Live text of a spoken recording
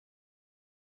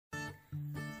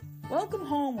Welcome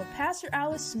Home with Pastor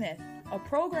Alice Smith, a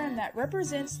program that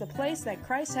represents the place that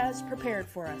Christ has prepared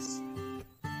for us.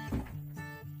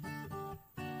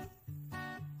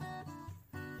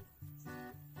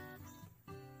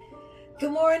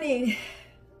 Good morning.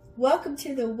 Welcome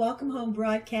to the Welcome Home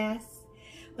broadcast.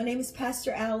 My name is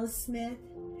Pastor Alice Smith,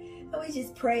 and we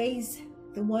just praise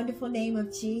the wonderful name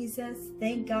of Jesus.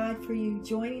 Thank God for you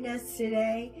joining us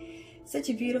today. Such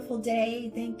a beautiful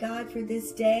day. Thank God for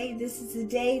this day. This is the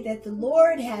day that the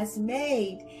Lord has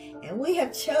made, and we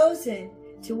have chosen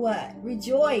to what?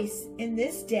 Rejoice in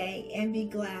this day and be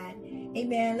glad.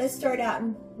 Amen. Let's start out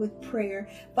with prayer.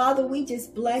 Father, we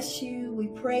just bless you. We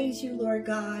praise you, Lord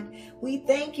God. We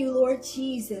thank you, Lord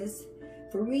Jesus,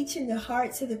 for reaching the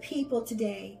hearts of the people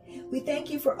today. We thank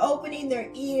you for opening their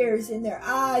ears and their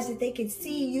eyes that they can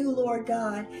see you, Lord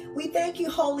God. We thank you,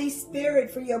 Holy Spirit,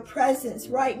 for your presence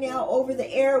right now over the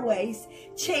airways,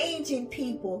 changing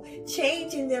people,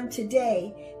 changing them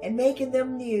today and making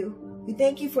them new. We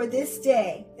thank you for this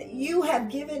day that you have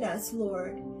given us,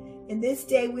 Lord. And this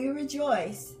day we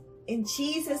rejoice. In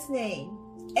Jesus' name,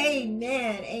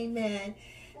 amen, amen.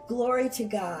 Glory to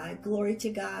God. Glory to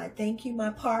God. Thank you, my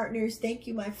partners. Thank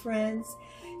you, my friends.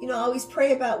 You know, I always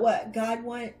pray about what God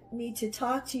wants me to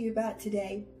talk to you about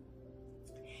today.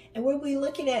 And we'll be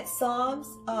looking at Psalms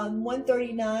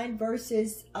 139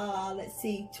 verses,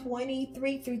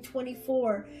 23 through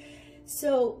 24.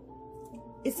 So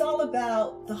it's all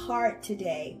about the heart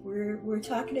today. We're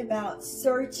talking about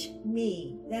search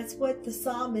me. That's what the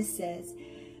psalmist says.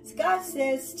 So God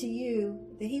says to you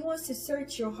that he wants to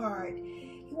search your heart.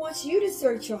 He wants you to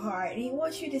search your heart, and he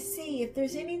wants you to see if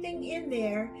there's anything in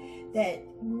there that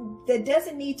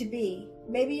doesn't need to be.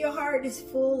 Maybe your heart is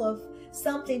full of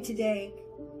something today.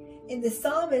 In the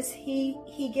psalmist,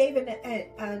 he gave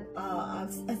a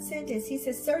sentence. He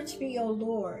says, "Search me, O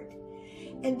Lord."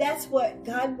 And that's what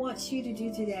God wants you to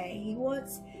do today. He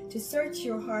wants to search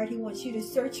your heart. He wants you to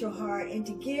search your heart and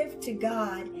to give to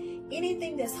God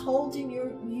anything that's holding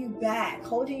you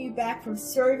back from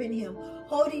serving him,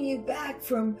 holding you back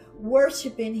from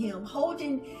worshiping him,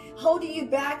 holding you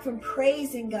back from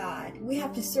praising God. We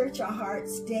have to search our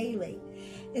hearts daily.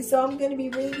 And so I'm going to be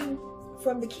reading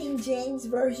from the King James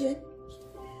Version,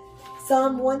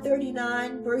 Psalm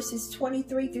 139, verses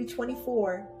 23 through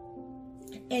 24.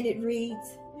 And it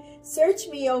reads, "Search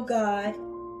me, O God,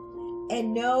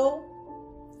 and know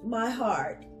my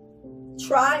heart.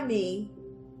 Try me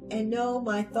and know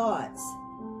my thoughts,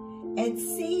 and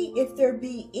see if there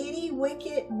be any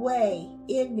wicked way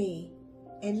in me,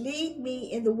 and lead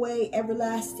me in the way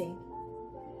everlasting."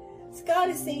 So God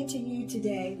is saying to you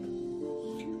today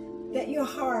that your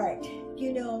heart,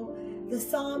 you know, the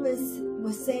psalmist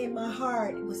was saying my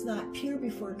heart was not pure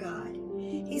before God.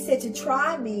 He said to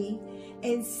try me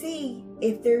and see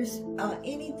if there's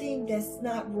anything that's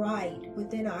not right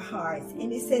within our hearts.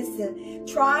 And it says to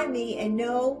try me and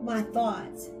know my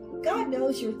thoughts. God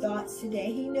knows your thoughts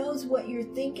today. He knows what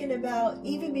you're thinking about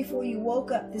even before you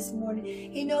woke up this morning.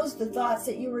 He knows the thoughts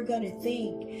that you were going to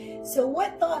think. So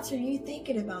what thoughts are you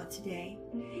thinking about today?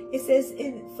 It says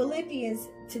in Philippians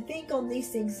to think on these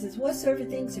things. It says whatsoever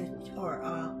things are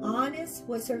honest,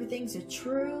 whatsoever things are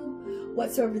true,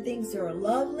 whatsoever things are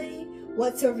lovely,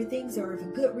 whatsoever things are of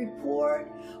a good report,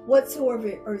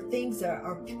 whatsoever things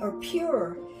are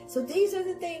pure. So these are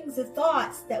the things, the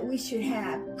thoughts that we should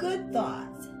have. Good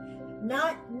thoughts.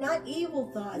 Not evil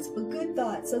thoughts, but good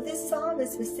thoughts. So this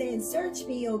psalmist was saying, "Search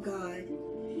me, O God,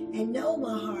 and know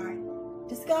my heart."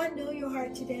 Does God know your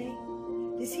heart today?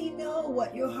 Does he know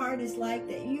what your heart is like,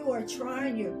 that you are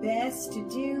trying your best to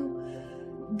do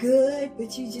good,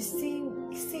 but you just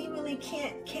seemingly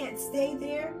can't stay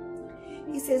there?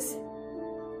 He says,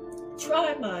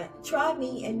 Try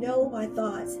me and know my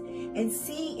thoughts, and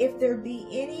see if there be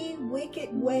any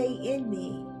wicked way in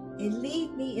me, and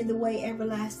lead me in the way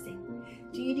everlasting.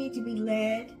 Do you need to be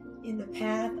led in the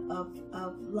path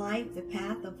of life, the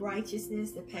path of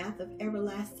righteousness, the path of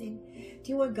everlasting?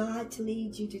 Do you want God to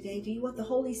lead you today? Do you want the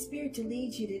Holy Spirit to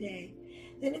lead you today?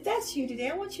 Then if that's you today,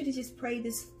 I want you to just pray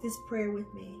this prayer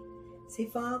with me. Say,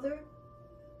 "Father,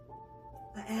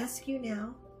 I ask you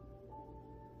now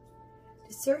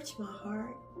to search my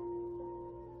heart.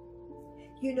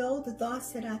 You know the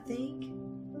thoughts that I think.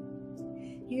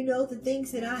 You know the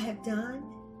things that I have done.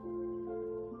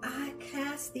 I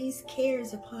cast these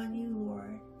cares upon you,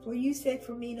 Lord, for you said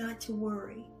for me not to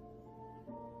worry.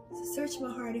 So search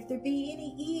my heart. If there be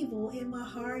any evil in my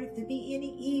heart, if there be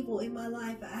any evil in my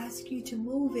life, I ask you to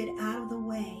move it out of the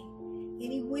way.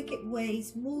 Any wicked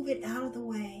ways, move it out of the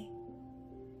way.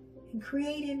 And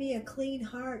create in me a clean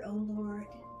heart, O Lord,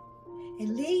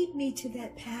 and lead me to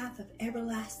that path of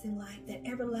everlasting life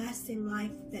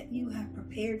that you have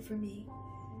prepared for me.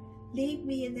 Lead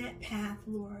me in that path,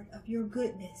 Lord, of your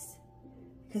goodness,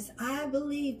 because I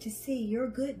believe to see your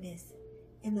goodness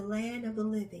in the land of the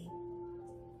living.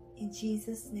 In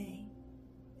Jesus' name,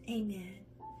 amen.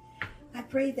 I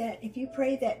pray that if you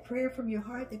pray that prayer from your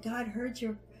heart, that God heard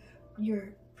your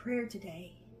prayer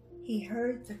today. He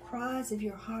heard the cries of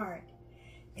your heart,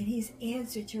 and he's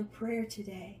answered your prayer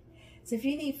today. So if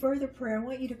you need further prayer, I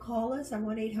want you to call us. Our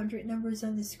 1-800 numbers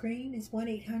on the screen is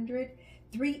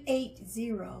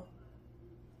 1-800-380-2127.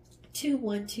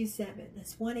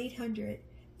 That's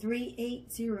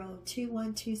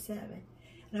 1-800-380-2127.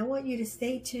 And I want you to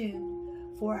stay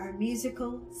tuned for our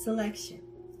musical selection.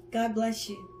 God bless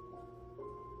you.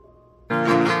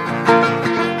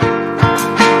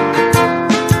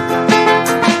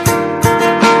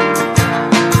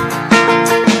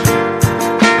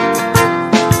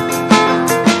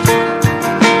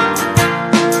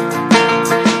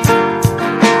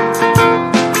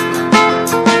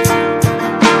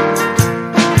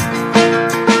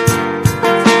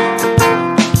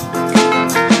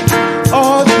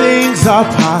 Are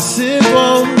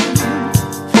possible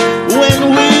when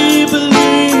we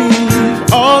believe.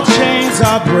 All chains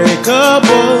are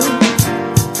breakable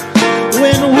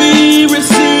when we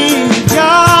receive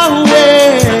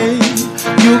Yahweh.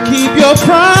 You keep your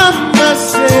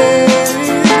promises.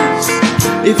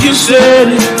 If you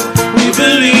said it, we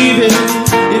believe it.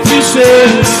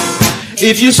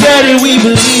 If you said it, we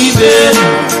believe it.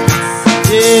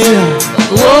 Yeah.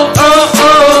 Oh, oh,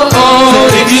 oh, oh.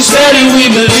 If you said it, we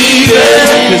believe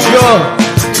it.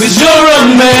 Cause you're a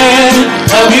man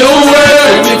of your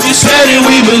word. If you said it,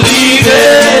 we believe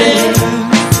it.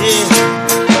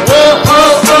 Oh,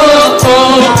 oh, oh,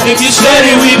 oh. If you said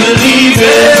it, we believe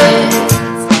it.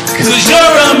 Cause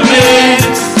you're a man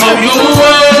of your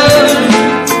word.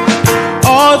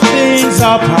 All things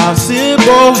are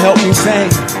possible. Help me sing.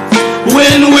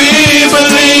 When we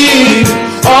believe,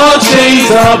 all chains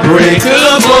are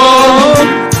breakable.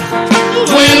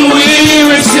 When we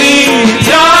receive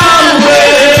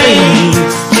Yahweh,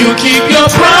 you keep your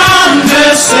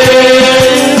promises.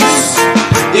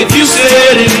 If you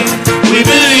said it, we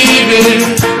believe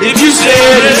it. If you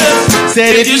said it,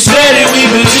 if you said it, we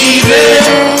believe it.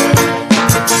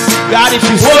 God, if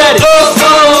you said it,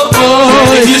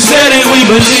 if you said it, we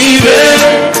believe it.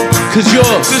 Cause you're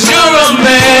a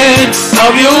man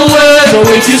of your word. So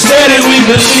if you said it, we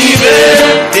believe it.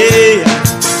 Yeah.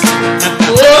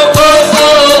 Oh, oh,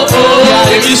 oh,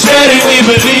 oh. If you said it, we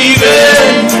believe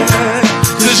it.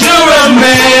 Cause you're a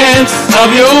man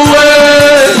of your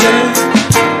word.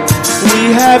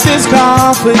 We have this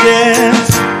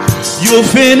confidence. You'll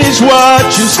finish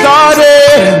what you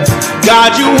started.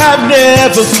 God, you have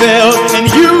never failed, and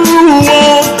you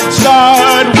won't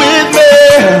start with me.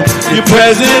 You're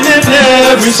present in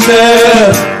every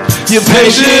step. You're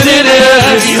patient in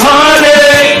every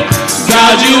heartache.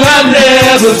 God, you have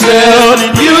never failed,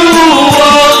 and you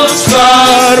won't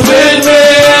start with me.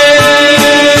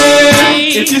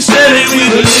 If you said it, we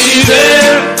believe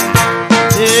it.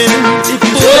 Yeah. If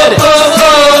you said it,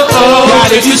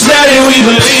 God, if you said it, we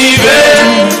believe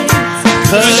it.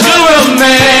 Cause you're a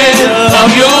man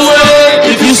of your word.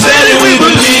 If you said it, we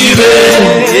believe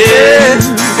it. Yeah.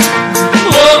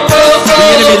 The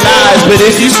enemy lies, but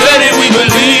if you said it, we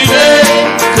believe it.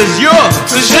 Cause you're a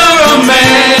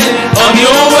man of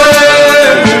your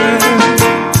word.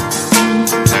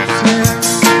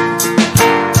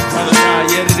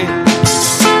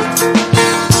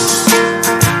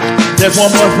 There's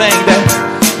one more thing that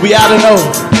we ought to know.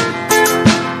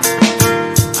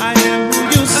 I am who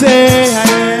you say I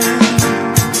am.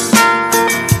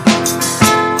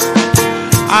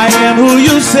 I am who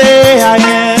you say I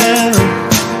am.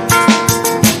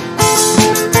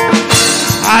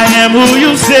 I am who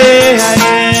you say I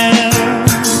am.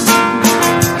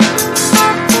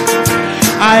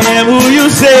 I am who you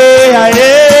say I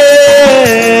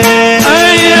am.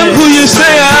 I am who you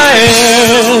say I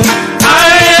am.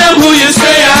 I am who you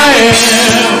say I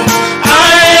am.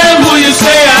 I am who you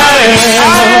say I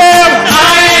am.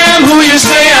 I am who you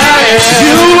say I am.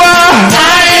 You are.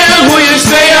 I am who you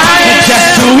say I am.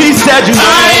 Just who he said you are.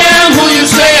 I am who you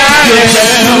say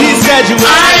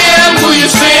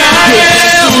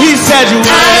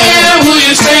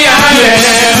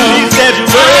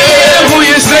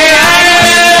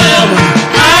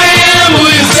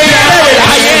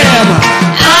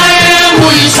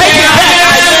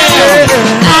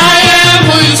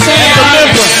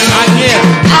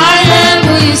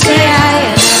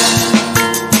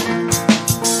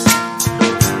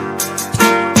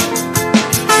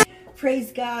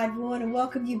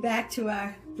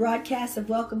broadcast of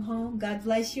Welcome Home. God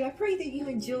bless you. I pray that you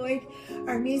enjoyed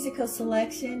our musical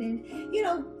selection, and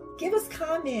give us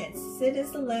comments, send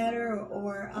us a letter,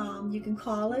 or you can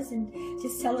call us and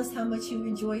just tell us how much you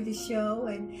enjoyed the show,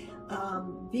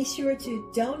 and be sure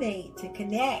to donate to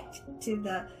connect to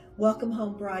the Welcome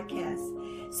Home broadcast.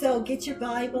 So get your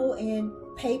Bible and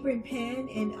paper and pen,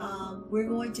 and we're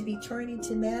going to be turning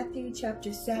to Matthew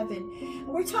chapter 7. And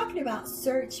we're talking about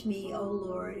search me, O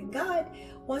Lord. And God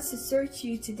wants to search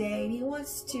you today, and He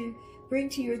wants to bring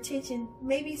to your attention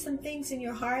maybe some things in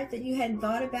your heart that you hadn't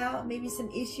thought about, maybe some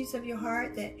issues of your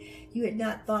heart that you had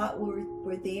not thought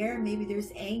were there. Maybe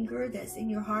there's anger that's in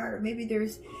your heart, or maybe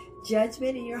there's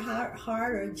judgment in your heart,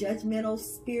 or judgmental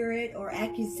spirit, or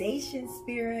accusation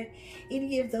spirit.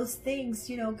 Any of those things,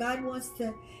 God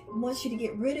wants you to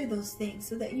get rid of those things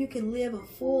so that you can live a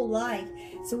full life.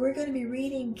 So we're going to be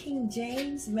reading King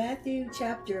James, Matthew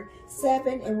chapter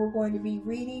 7, and we're going to be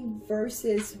reading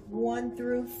verses 1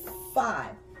 through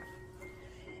 5.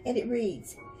 And it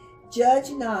reads, "Judge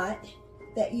not,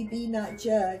 that ye be not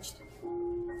judged.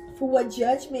 For what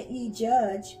judgment ye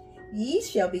judge, ye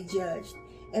shall be judged.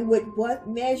 And with what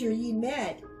measure ye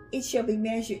met, it shall be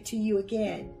measured to you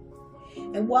again.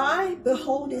 And why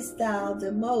beholdest thou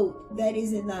the mote that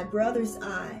is in thy brother's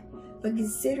eye, but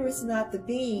considerest not the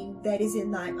beam that is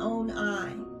in thine own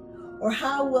eye? Or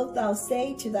how wilt thou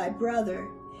say to thy brother,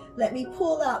 Let me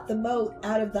pull out the mote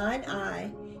out of thine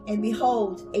eye, and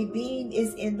behold, a beam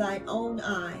is in thine own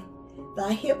eye?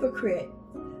 Thy hypocrite,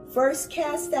 first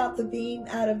cast out the beam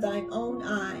out of thine own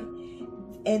eye,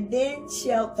 and then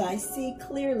shalt thou see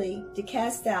clearly to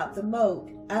cast out the mote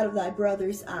out of thy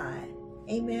brother's eye."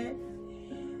 Amen.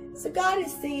 So God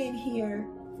is saying here,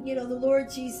 the Lord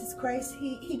Jesus Christ,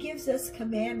 He gives us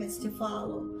commandments to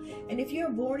follow. And if you're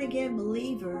a born again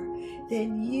believer,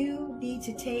 then you need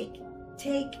to take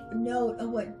note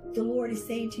of what the Lord is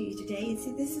saying to you today. And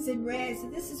see, this is in red. So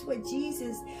this is what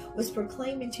Jesus was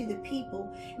proclaiming to the people.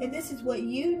 And this is what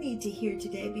you need to hear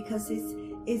today, because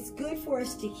it's good for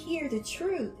us to hear the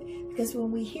truth. Because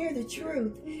when we hear the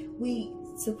truth, we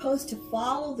supposed to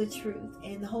follow the truth,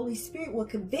 and the Holy Spirit will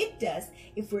convict us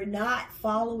if we're not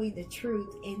following the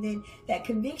truth. And then that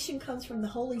conviction comes from the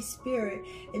Holy Spirit,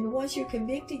 and once you're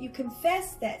convicted, you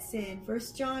confess that sin.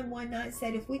 1 John 1:9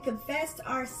 said, if we confess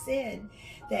our sin,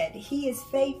 that He is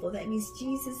faithful. That means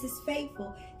Jesus is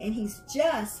faithful, and He's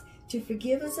just to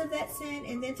forgive us of that sin,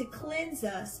 and then to cleanse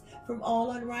us from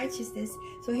all unrighteousness.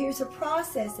 So here's a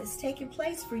process that's taking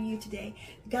place for you today.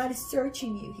 God is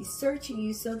searching you. He's searching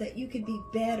you so that you can be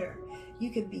better. You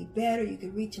can be better. You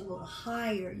can reach a little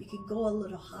higher. You can go a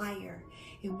little higher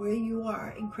in where you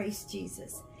are in Christ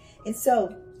Jesus. And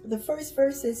so the first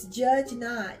verse is, "Judge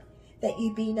not, that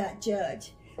ye be not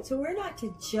judged." So we're not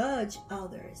to judge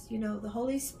others. The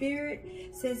Holy Spirit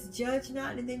says, "Judge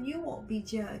not," and then you won't be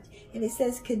judged. And it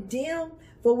says, "Condemn,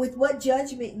 for with what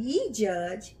judgment ye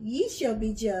judge, ye shall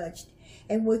be judged.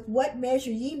 And with what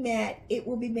measure ye met, it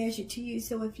will be measured to you."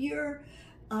 So if you're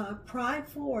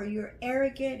prideful, or you're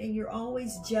arrogant, and you're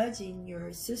always judging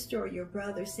your sister or your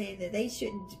brother, saying that they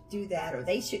shouldn't do that, or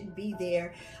they shouldn't be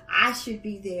there, I should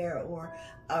be there,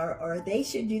 or they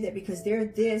shouldn't do that because they're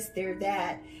this, they're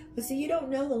that. But see, you don't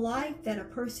know the life that a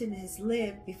person has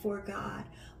lived before God.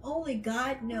 Only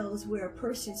God knows where a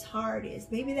person's heart is.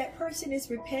 Maybe that person is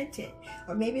repentant,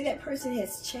 or maybe that person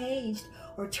has changed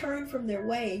or turned from their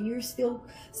way, and you're still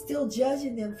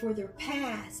judging them for their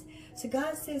past. So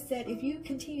God says that if you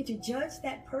continue to judge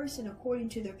that person according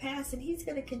to their past, then He's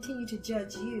going to continue to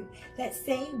judge you. That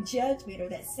same judgment, or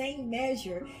that same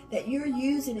measure that you're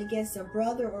using against a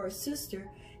brother or a sister,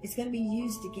 is going to be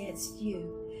used against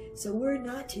you. So we're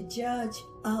not to judge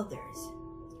others,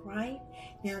 right?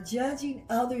 Now, judging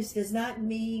others does not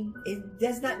mean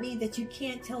that you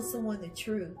can't tell someone the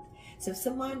truth. So if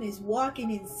someone is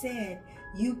walking in sin,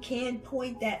 you can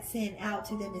point that sin out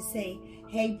to them and say,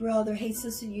 "Hey brother, hey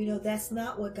sister, that's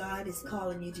not what God is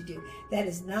calling you to do. That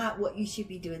is not what you should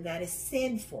be doing. That is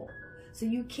sinful." So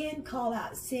you can call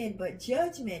out sin, but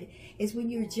judgment is when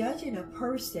you're judging a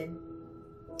person,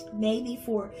 maybe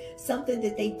for something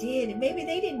that they did, and maybe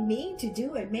they didn't mean to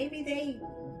do it. Maybe they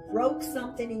broke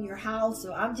something in your house,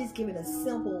 or I'm just giving a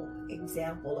simple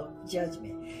example of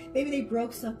judgment. Maybe they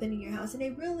broke something in your house, and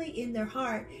they really in their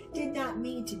heart did not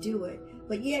mean to do it,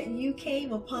 but yet you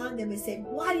came upon them and said,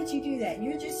 "Why did you do that?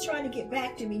 You're just trying to get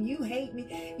back to me. You hate me."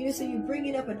 So you're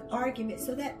bringing up an argument.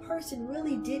 So that person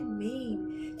really didn't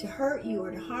mean to hurt you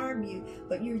or to harm you,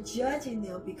 but you're judging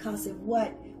them because of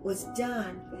what was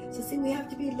done. So see, we have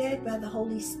to be led by the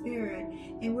Holy Spirit,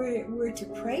 and we're to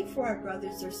pray for our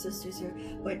brothers or sisters,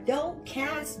 but don't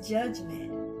cast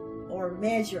judgment or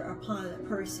measure upon a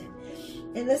person.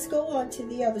 And let's go on to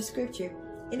the other scripture.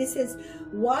 And it says,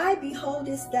 why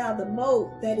beholdest thou the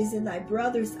mote that is in thy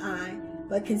brother's eye,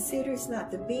 but considerest not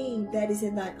the beam that is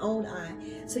in thine own eye?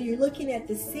 So you're looking at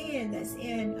the sin that's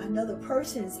in another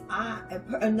person's eye,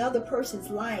 another person's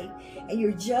life, and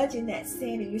you're judging that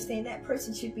sin, and you're saying that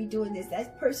person should be doing this,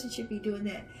 that person should be doing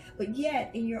that. But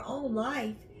yet in your own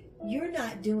life, you're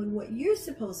not doing what you're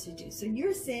supposed to do. So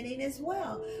you're sinning as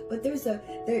well. But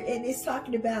and it's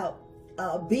talking about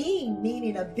being,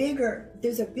 meaning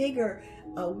there's a bigger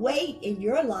weight in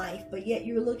your life, but yet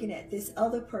you're looking at this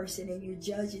other person and you're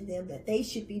judging them that they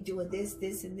should be doing this,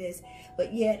 this, and this.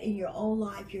 But yet in your own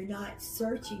life, you're not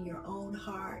searching your own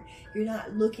heart. You're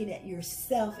not looking at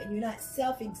yourself, and you're not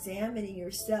self-examining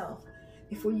yourself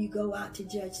before you go out to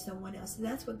judge someone else. And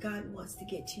that's what God wants to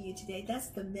get to you today. That's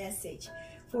the message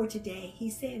for today.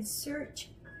 He's saying, search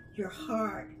your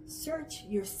heart, search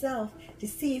yourself to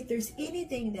see if there's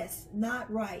anything that's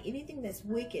not right, anything that's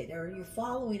wicked, or you're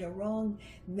following a wrong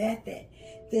method.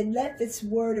 Then let this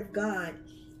word of God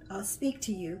speak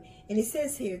to you. And it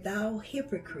says here, thou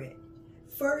hypocrite,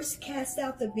 first cast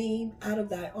out the beam out of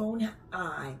thy own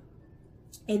eye,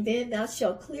 and then thou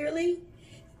shalt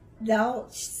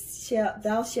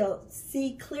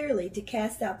see clearly to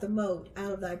cast out the mote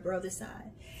out of thy brother's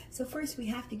eye. So first we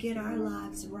have to get our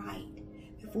lives right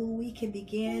before we can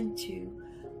begin to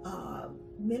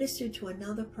minister to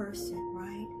another person,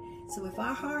 right? So if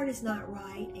our heart is not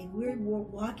right, and we're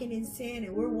walking in sin,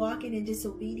 and we're walking in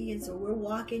disobedience, or we're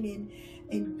walking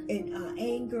in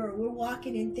anger, or we're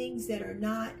walking in things that are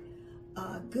not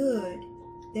good,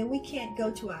 then we can't go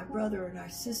to our brother and our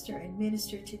sister and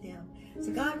minister to them.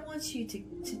 So God wants you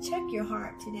to check your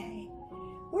heart today.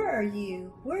 Where are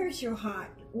you? Where is your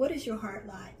heart? What is your heart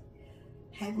like?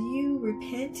 Have you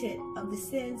repented of the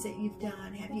sins that you've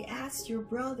done? Have you asked your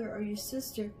brother or your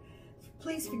sister,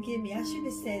 please forgive me, I shouldn't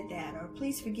have said that, or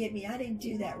please forgive me, I didn't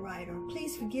do that right, or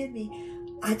please forgive me,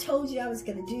 I told you I was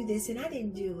going to do this and I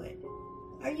didn't do it?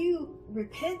 Are you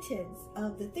repentant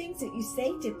of the things that you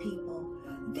say to people,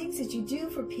 the things that you do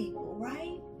for people,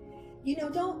 right? You know,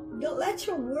 don't let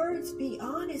your words be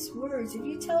honest words. If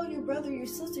you tell your brother or your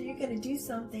sister you're going to do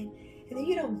something, and then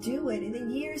you don't do it, and then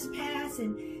years pass,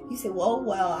 and you say,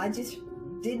 well, I just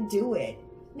didn't do it.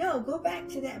 No, go back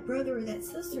to that brother or that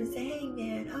sister and say, hey,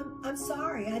 man, I'm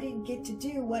sorry. I didn't get to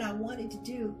do what I wanted to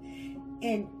do.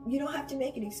 And you don't have to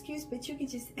make an excuse, but you can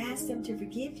just ask them to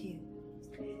forgive you.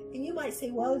 And you might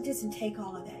say, well, it doesn't take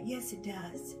all of that. Yes, it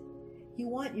does. You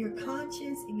want your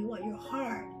conscience and you want your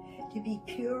heart to be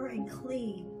pure and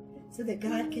clean so that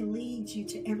God can lead you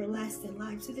to everlasting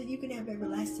life, so that you can have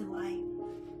everlasting life.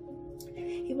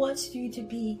 He wants you to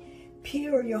be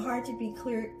pure, your heart to be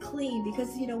clean,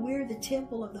 because, you know, we're the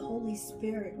temple of the Holy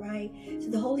Spirit, right? So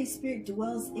the Holy Spirit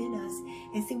dwells in us.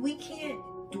 And see, we can't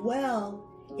dwell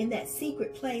in that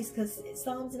secret place, because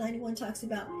Psalms 91 talks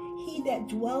about, he that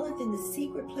dwelleth in the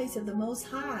secret place of the Most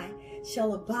High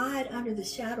shall abide under the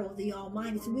shadow of the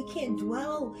Almighty. So we can't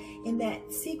dwell in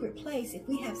that secret place if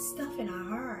we have stuff in our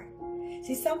heart.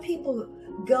 See, some people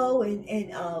go and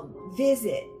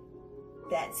visit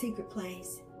that secret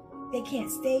place. They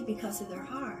can't stay because of their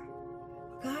heart.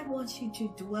 God wants you to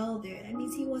dwell there. That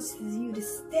means he wants you to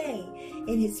stay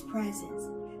in his presence,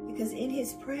 because in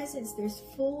his presence there's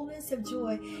fullness of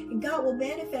joy, and God will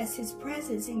manifest his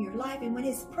presence in your life. And when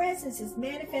his presence is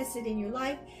manifested in your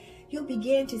life, you'll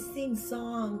begin to sing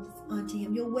songs unto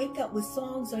him. You'll wake up with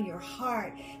songs on your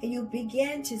heart, and you'll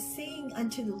begin to sing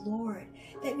unto the Lord.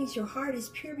 That means your heart is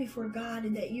pure before God,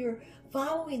 and that you're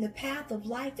following the path of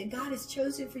life that God has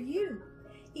chosen for you.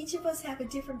 Each of us have a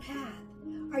different path.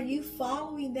 Are you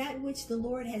following that which the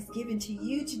Lord has given to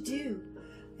you to do?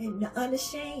 And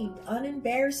unashamed,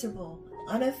 unembarrassable,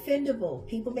 unoffendable.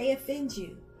 People may offend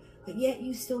you, but yet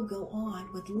you still go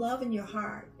on with love in your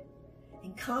heart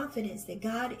and confidence that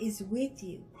God is with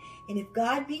you. And if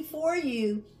God be for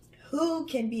you, who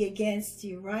can be against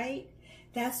you, right?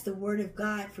 That's the word of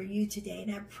God for you today.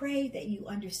 And I pray that you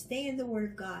understand the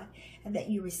word of God and that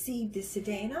you receive this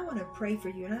today. And I want to pray for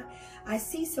you. And I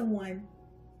see someone,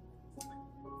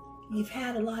 you've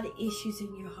had a lot of issues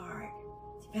in your heart.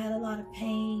 You've had a lot of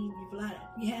pain.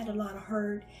 You had a lot of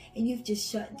hurt, and you've just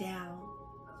shut down.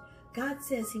 God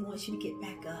says he wants you to get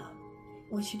back up.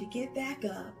 He wants you to get back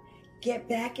up, get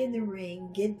back in the ring,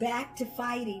 get back to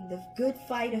fighting the good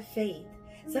fight of faith.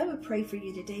 So I would pray for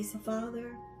you today. So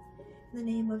Father, in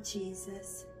the name of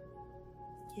Jesus,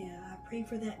 I pray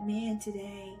for that man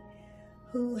today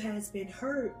who has been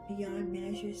hurt beyond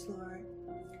measures, Lord.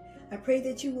 I pray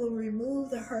that you will remove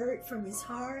the hurt from his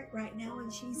heart right now in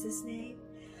Jesus' name.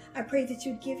 I pray that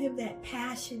you'd give him that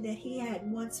passion that he had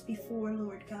once before,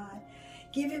 Lord God.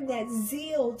 Give him that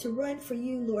zeal to run for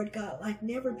you, Lord God, like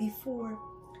never before.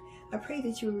 I pray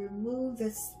that you remove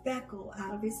the speckle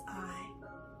out of his eye.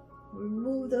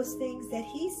 Remove those things that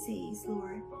he sees,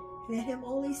 Lord. Let him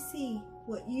only see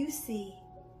what you see.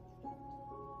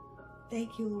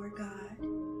 Thank you, Lord God,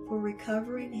 for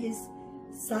recovering his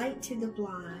sight to the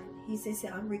blind. He says,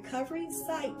 I'm recovering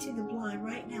sight to the blind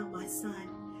right now, my son.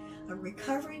 I'm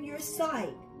recovering your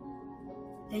sight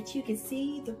that you can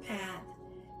see the path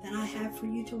that I have for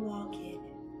you to walk in.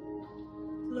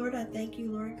 Lord, I thank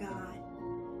you, Lord God.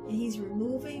 And he's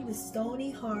removing the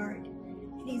stony heart,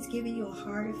 and he's giving you a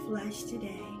heart of flesh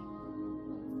today.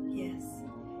 Yes.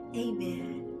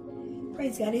 Amen.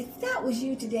 Praise God. If that was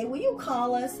you today, will you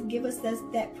call us and give us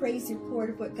that praise report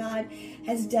of what God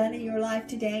has done in your life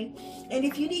today? And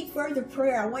if you need further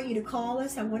prayer, I want you to call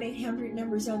us. Our 1-800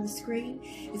 numbers on the screen.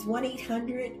 It's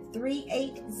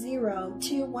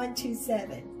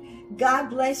 1-800-380-2127. God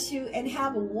bless you and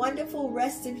have a wonderful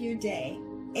rest of your day.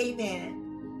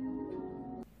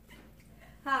 Amen.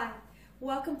 Hi.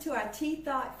 Welcome to our tea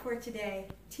thought for today.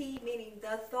 Tea meaning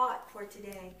the thought for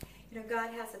today. You know,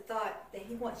 God has a thought that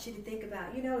he wants you to think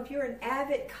about. You know, if you're an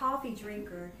avid coffee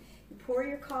drinker, you pour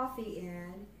your coffee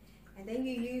in, and then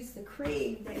you use the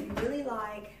cream that you really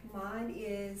like. Mine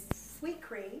is sweet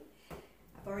cream.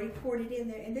 I've already poured it in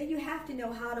there. And then you have to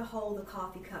know how to hold the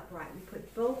coffee cup right. You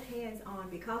put both hands on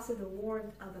because of the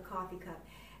warmth of the coffee cup.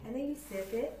 And then you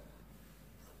sip it.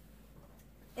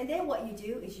 And then what you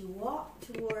do is you walk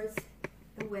towards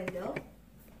the window.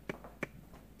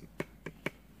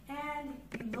 And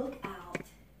you look out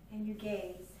and you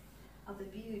gaze of the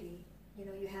beauty. You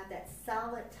know, you have that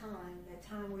silent time, that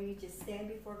time where you just stand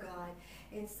before God.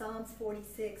 And Psalms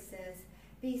 46 says,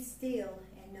 be still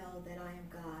and know that I am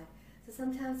God. So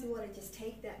sometimes we want to just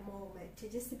take that moment to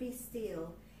just to be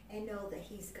still and know that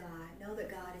he's God. Know that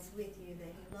God is with you,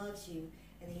 that he loves you,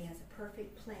 and that he has a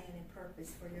perfect plan and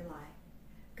purpose for your life.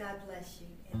 God bless you,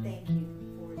 and thank you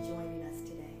for joining us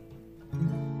today.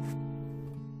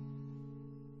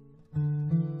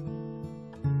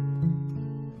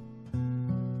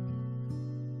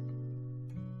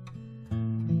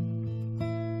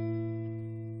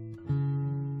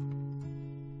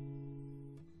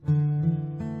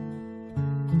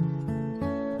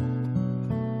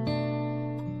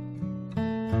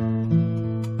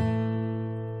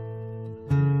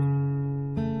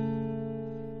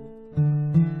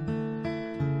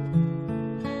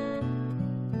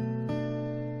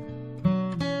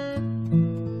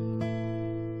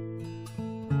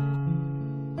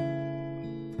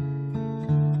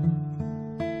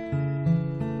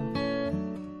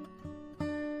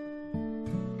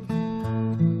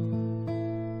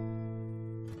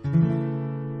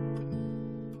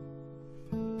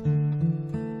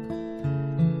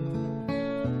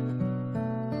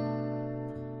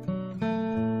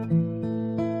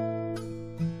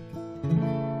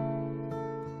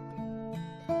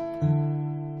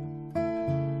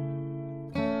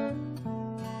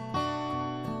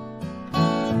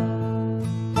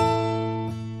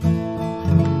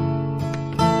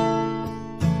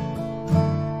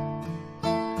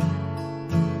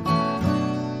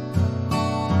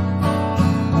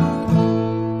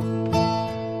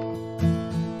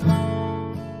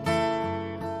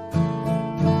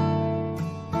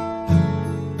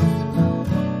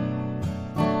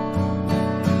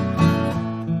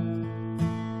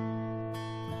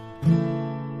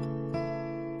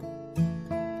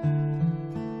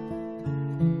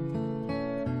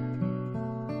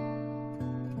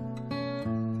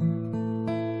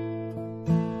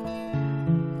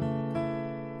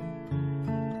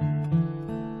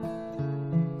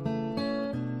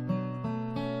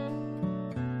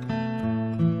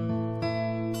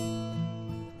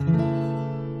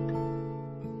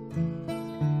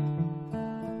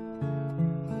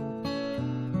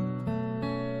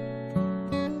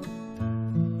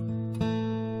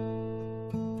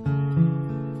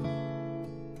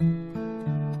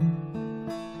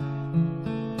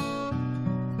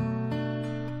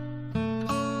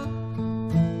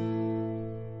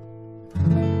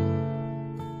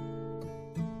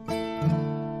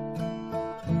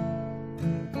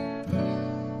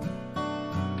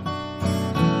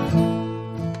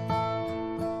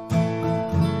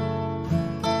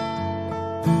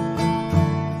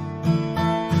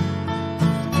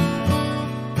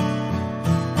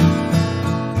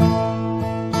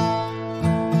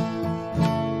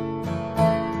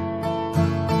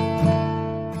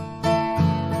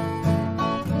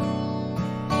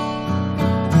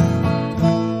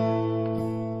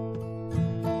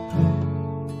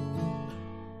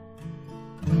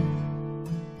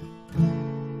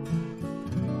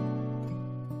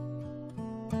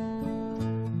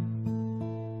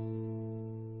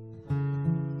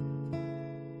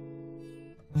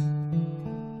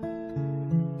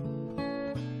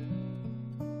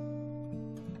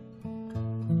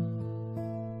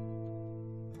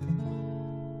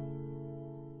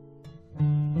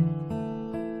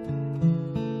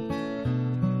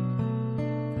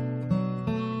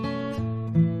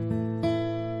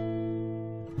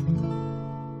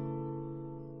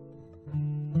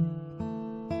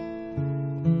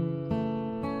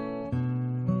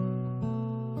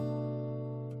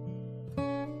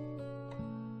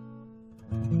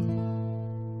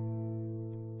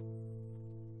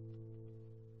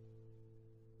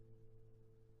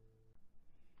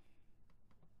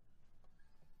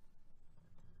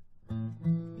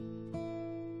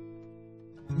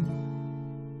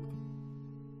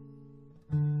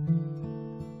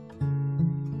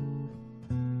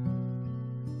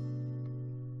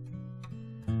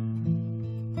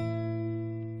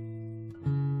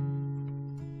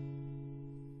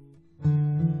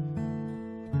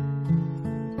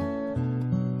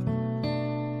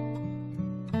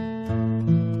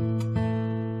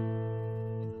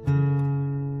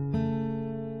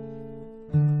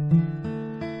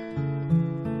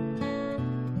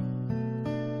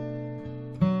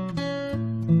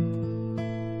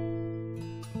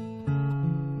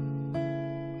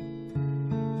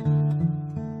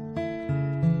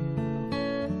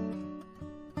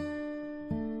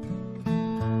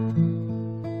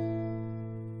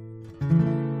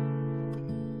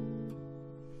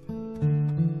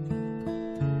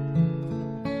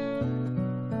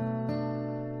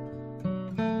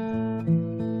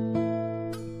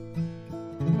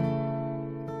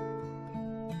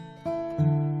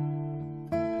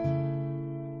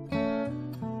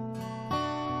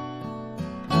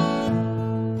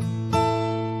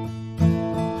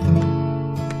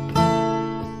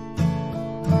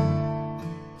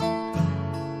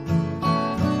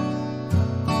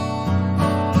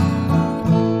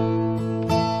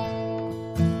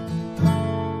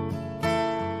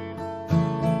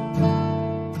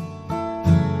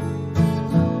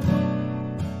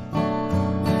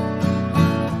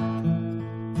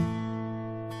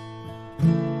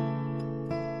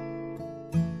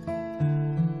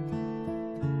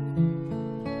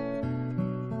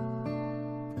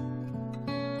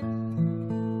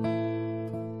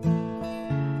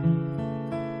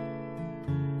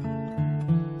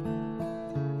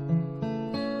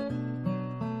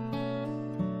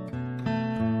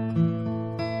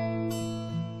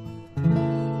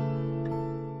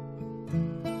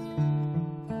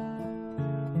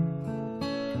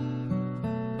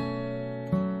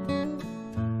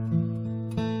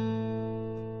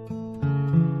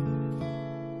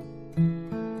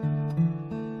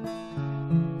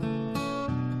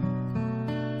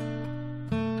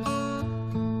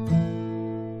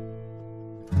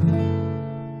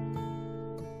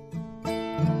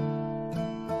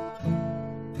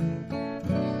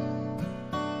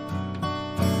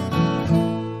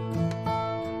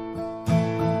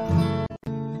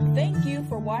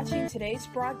 watching today's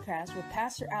broadcast with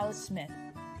Pastor Alice Smith.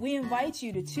 We invite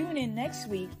you to tune in next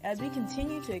week as we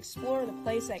continue to explore the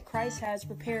place that Christ has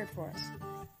prepared for us.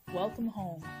 Welcome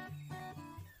home.